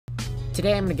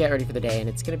Today I'm going to get ready for the day, and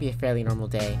it's going to be a fairly normal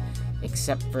day,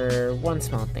 except for one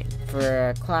small thing.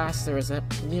 For class, there was a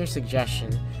mere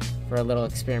suggestion for a little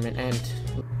experiment, and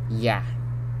yeah,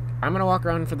 I'm going to walk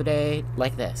around for the day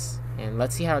like this, and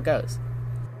let's see how it goes.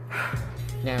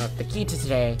 Now, the key to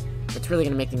today, what's really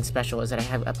going to make things special, is that I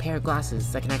have a pair of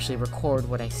glasses that can actually record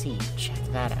what I see. Check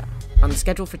that out. On the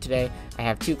schedule for today, I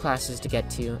have 2 classes to get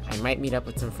to, I might meet up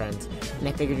with some friends, and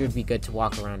I figured it would be good to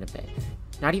walk around a bit.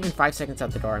 Not even 5 seconds out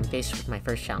the door, I'm faced with my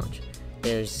first challenge.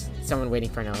 There's someone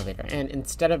waiting for an elevator, and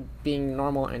instead of being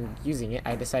normal and using it,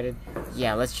 I decided,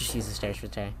 yeah, let's just use the stairs for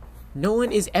today. No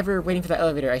one is ever waiting for the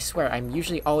elevator, I swear. I'm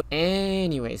usually always...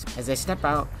 Anyways, as I step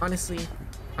out, honestly,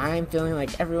 I'm feeling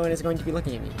like everyone is going to be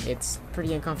looking at me. It's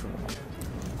pretty uncomfortable.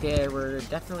 There were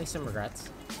definitely some regrets.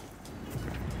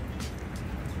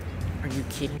 Are you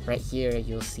kidding? Right here,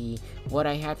 you'll see what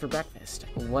I had for breakfast.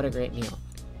 What a great meal.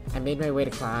 I made my way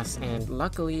to class, and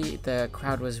luckily the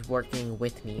crowd was working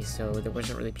with me, so there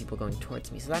wasn't really people going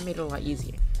towards me, so that made it a lot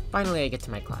easier. Finally, I get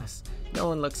to my class. No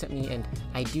one looks at me, and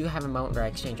I do have a moment where I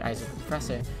exchange eyes with the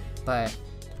professor, but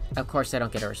of course I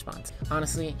don't get a response.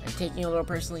 Honestly, I'm taking it a little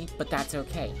personally, but that's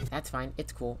okay. That's fine,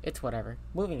 it's cool, it's whatever.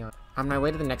 Moving on. On my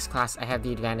way to the next class, I have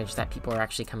the advantage that people are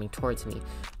actually coming towards me,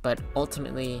 but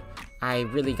ultimately, I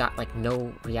really got like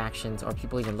no reactions or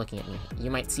people even looking at me. You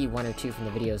might see 1 or 2 from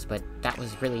the videos, but that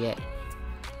was really it.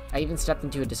 I even stepped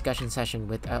into a discussion session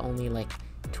with only like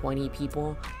 20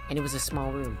 people, and it was a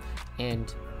small room,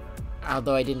 and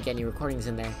although I didn't get any recordings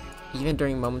in there, even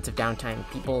during moments of downtime,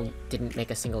 people didn't make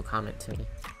a single comment to me.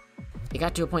 It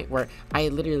got to a point where I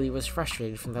literally was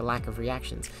frustrated from the lack of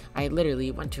reactions. I literally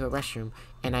went to a restroom,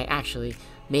 and I actually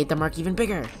made the mark even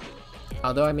bigger.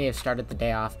 Although I may have started the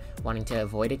day off wanting to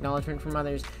avoid acknowledgement from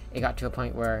others, it got to a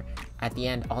point where, at the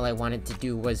end, all I wanted to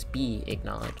do was be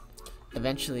acknowledged.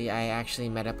 Eventually, I actually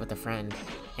met up with a friend,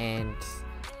 and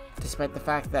despite the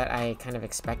fact that I kind of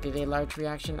expected a large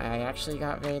reaction, I actually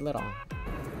got very little.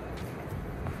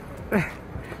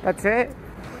 That's it?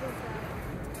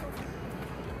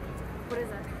 What is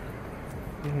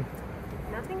that?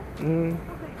 Nothing? Okay.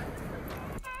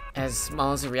 As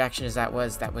small as a reaction as that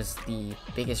was the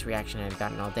biggest reaction I'd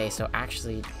gotten all day, so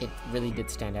actually, it really did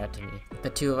stand out to me. The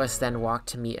 2 of us then walked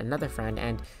to meet another friend,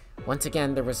 and once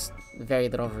again, there was very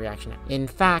little of a reaction. In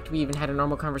fact, we even had a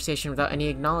normal conversation without any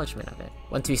acknowledgement of it.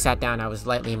 Once we sat down, I was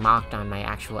lightly mocked on my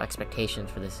actual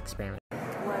expectations for this experiment.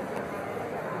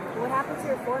 What happened to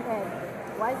your forehead?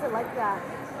 Why is it like that?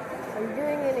 Are you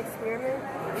doing an experiment?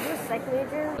 Are you a psych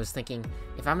major? I was thinking,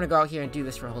 if I'm gonna go out here and do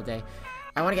this for a whole day,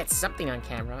 I want to get something on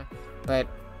camera, but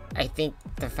I think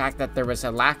the fact that there was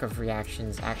a lack of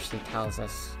reactions actually tells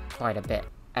us quite a bit.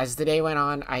 As the day went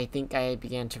on, I think I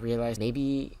began to realize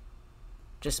maybe,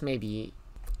 just maybe,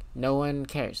 no one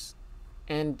cares.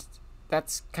 And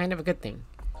that's kind of a good thing.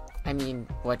 I mean,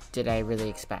 what did I really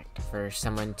expect? For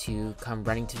someone to come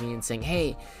running to me and saying,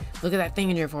 hey, look at that thing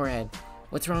in your forehead.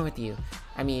 What's wrong with you?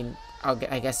 I mean,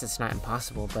 I guess it's not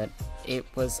impossible, but it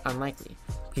was unlikely.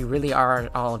 We really are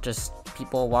all just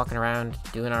people walking around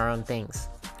doing our own things.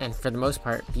 And for the most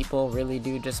part, people really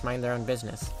do just mind their own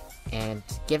business. And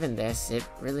given this, it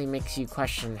really makes you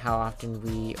question how often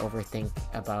we overthink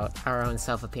about our own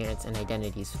self-appearance and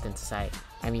identities within society.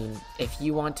 I mean, if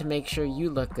you want to make sure you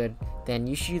look good, then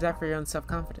you should do that for your own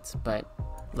self-confidence. But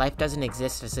life doesn't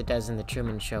exist as it does in the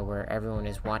Truman Show, where everyone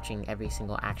is watching every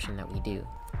single action that we do.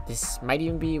 This might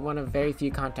even be one of very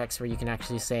few contexts where you can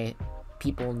actually say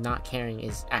people not caring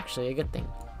is actually a good thing.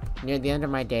 Near the end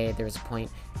of my day, there was a point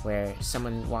where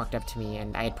someone walked up to me,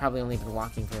 and I had probably only been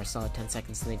walking for a solid 10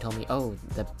 seconds, and they told me, oh,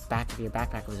 the back of your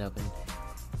backpack was open.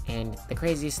 And the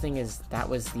craziest thing is, that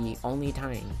was the only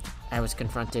time I was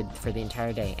confronted for the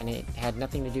entire day, and it had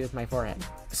nothing to do with my forehead.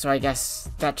 So I guess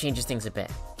that changes things a bit.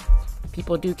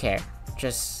 People do care,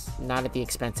 just not at the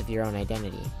expense of your own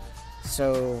identity.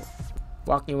 So,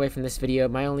 walking away from this video,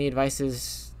 my only advice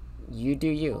is, you do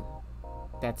you.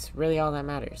 That's really all that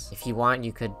matters. If you want,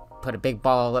 you could put a big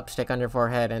ball of lipstick on your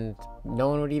forehead and no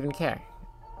one would even care.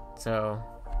 So,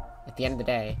 at the end of the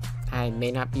day, I may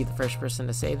not be the first person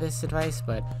to say this advice,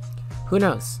 but who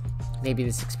knows? Maybe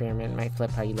this experiment might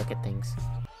flip how you look at things.